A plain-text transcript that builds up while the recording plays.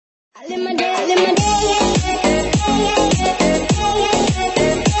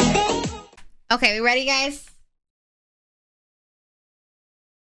Okay, we ready, guys?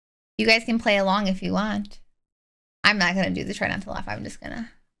 You guys can play along if you want. I'm not gonna do the try not to laugh. I'm just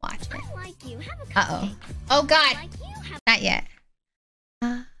gonna watch it. Uh-oh. Oh God. Not yet.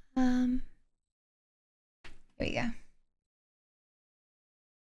 Here we go.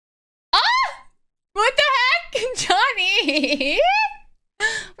 Oh! What the heck? Johnny!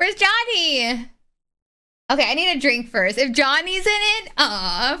 Where's Johnny? Okay, I need a drink first. If Johnny's in it,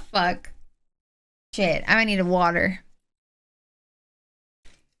 fuck. Shit, I might need a water.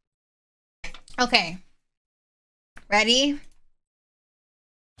 Okay. Ready?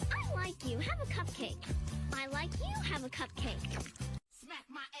 I like you. Have a cupcake. I like you. Have a cupcake. Smack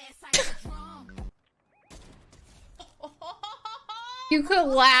my ass like a drum. You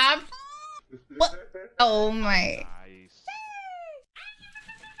collapsed. What? Oh my.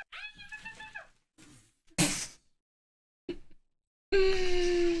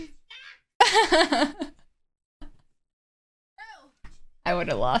 I would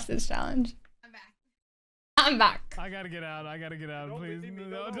have lost this challenge. I'm back. I gotta get out. I gotta get out. Please.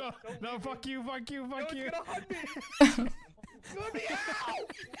 No, fuck you. Fuck you. Fuck you. Let me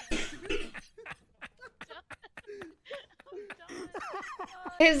out.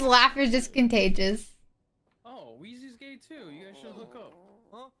 His laugh is just contagious. Oh, Weezy's gay too. You guys should hook up.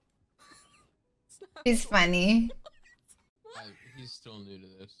 Huh? He's funny. He's still new to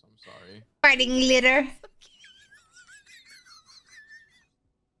this. I'm sorry. Fighting glitter.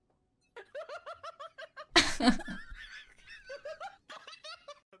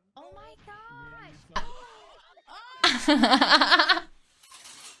 Oh my gosh.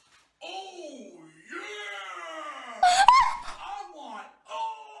 Oh yeah! I want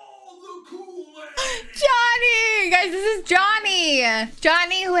all the Kool-Aid. Johnny! Guys, this is Johnny.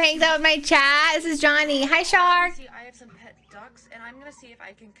 Johnny who hangs out with my chat. This is Johnny. Hi, Shark. See, I have some pet ducks, and I'm gonna see if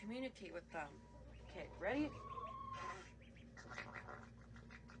I can communicate with them. Okay, ready?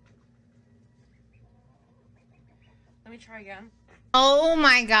 Let me try again. Oh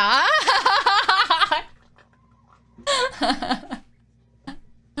my god.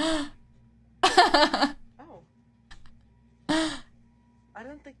 Oh. I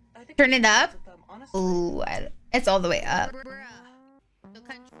think Turn it up. with them, honestly. Ooh, it's all the way up.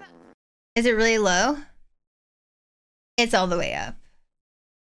 Is it really low? It's all the way up.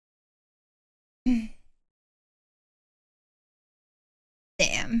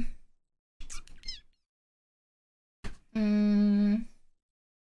 Damn.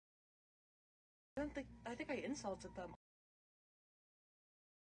 I think I insulted them.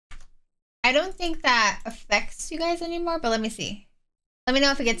 I don't think that affects you guys anymore, but let me see. Let me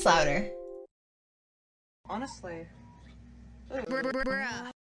know if it gets louder. Honestly. Did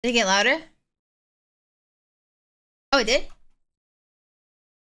it get louder? Oh, it did?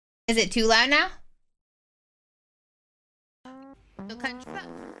 Is it too loud now?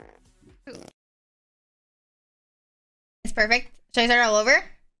 It's perfect. Should I start all over?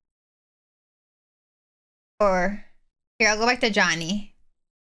 Or here, I'll go back to Johnny.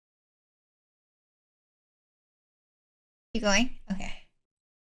 Keep going? Okay.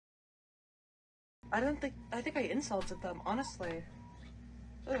 I think I insulted them, honestly.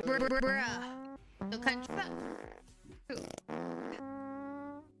 Wait, I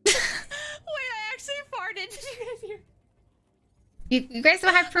actually farted. Did you guys hear? You guys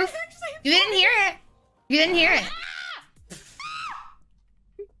don't have proof. You didn't hear it. You didn't hear it.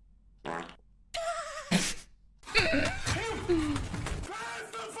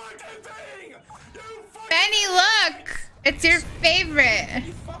 Benny, look! It's your favorite.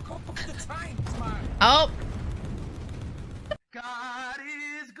 Oh. God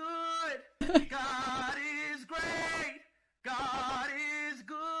is good. God is great. God is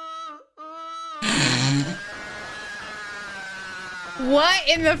good. What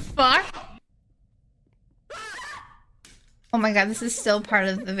in the fuck? Oh my god, this is still part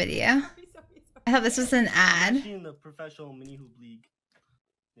of the video. I thought this was an ad. In the professional mini hoop league.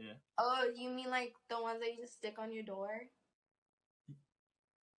 Yeah. Oh, you mean like the ones that you just stick on your door?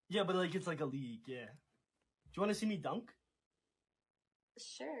 Yeah, but like it's like a league, yeah. Do you want to see me dunk?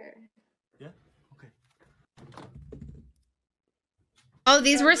 Sure. Yeah? Okay. Oh,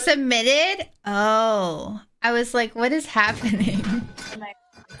 these were submitted? Oh. I was like, what is happening?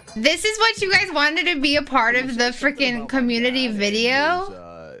 This is what you guys wanted to be a part of the freaking community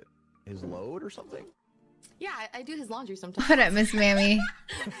video? His load or something? Yeah, I do his laundry sometimes. What up, Miss Mammy?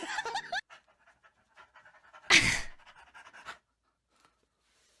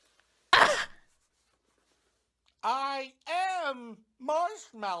 I am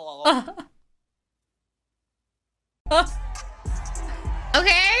marshmallow.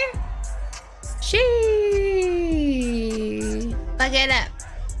 Okay. She. Fuck it up.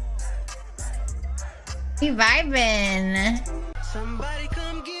 We vibing. Somebody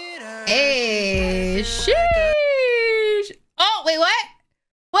come get her. Hey, sheesh. Oh, wait, what?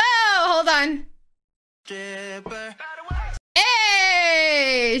 Whoa, hold on. Stripper.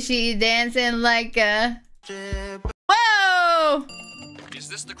 Hey, she dancing like a. Whoa. Is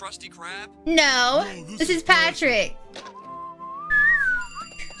this the Krusty Krab? No, this is Patrick.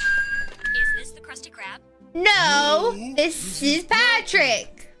 Is this the Krusty Krab? No, this is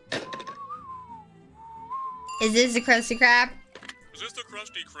Patrick. Is this the Krusty Krab? Is this the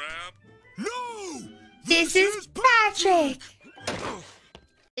Krusty Krab? No. This is Patrick.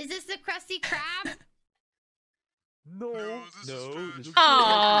 Is this the Krusty Krab? No.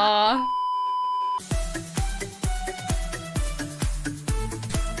 Aww.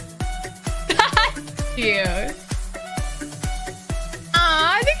 Cute.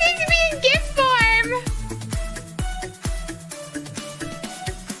 Aw, they're going to be in gift form.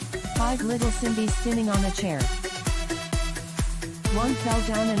 5 little Simby spinning on a chair. One fell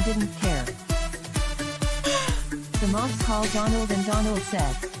down and didn't care. The moms called Donald and Donald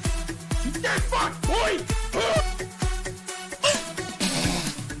said, Get fucked, boy.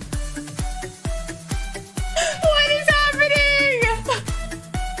 What is happening?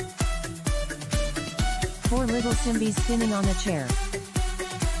 4 little Simby spinning on a chair.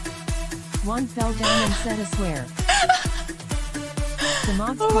 One fell down and said a swear. The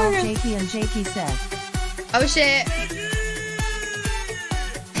moms called Jakey and Jakey said, Oh shit.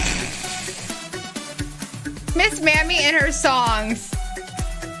 Miss Mammy and her songs.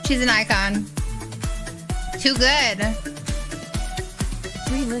 She's an icon. Too good.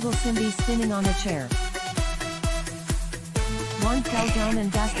 3 little Simby spinning on a chair. One fell down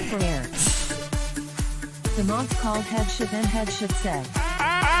and gasped for air. The moms called Headshot and Headshot said,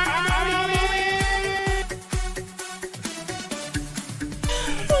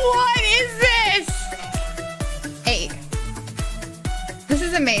 What is this? Hey. This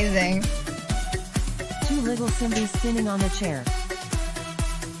is amazing. 2 little Simby spinning on a chair.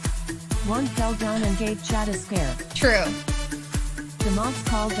 One fell down and gave Chad a scare. True. The moms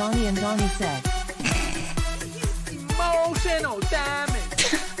called Donnie and Donnie said, Emotional damage.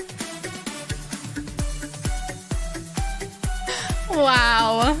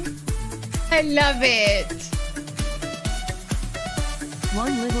 Wow. I love it.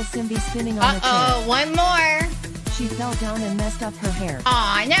 1 little Simby spinning on a chair. Uh-oh, one more. She fell down and messed up her hair.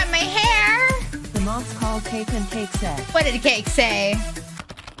 Aw, not my hair. The moms called Cake and Cake said, What did Cake say?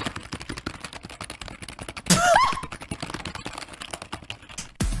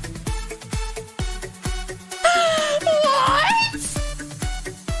 What?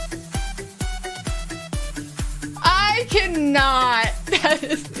 I cannot. That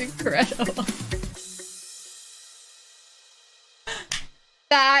is incredible.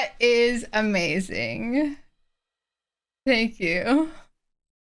 That is amazing. Thank you.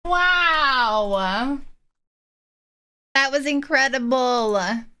 Wow. That was incredible.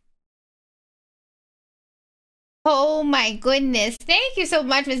 Oh my goodness. Thank you so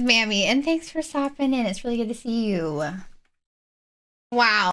much, Miss Mammy. And thanks for stopping in. It's really good to see you. Wow.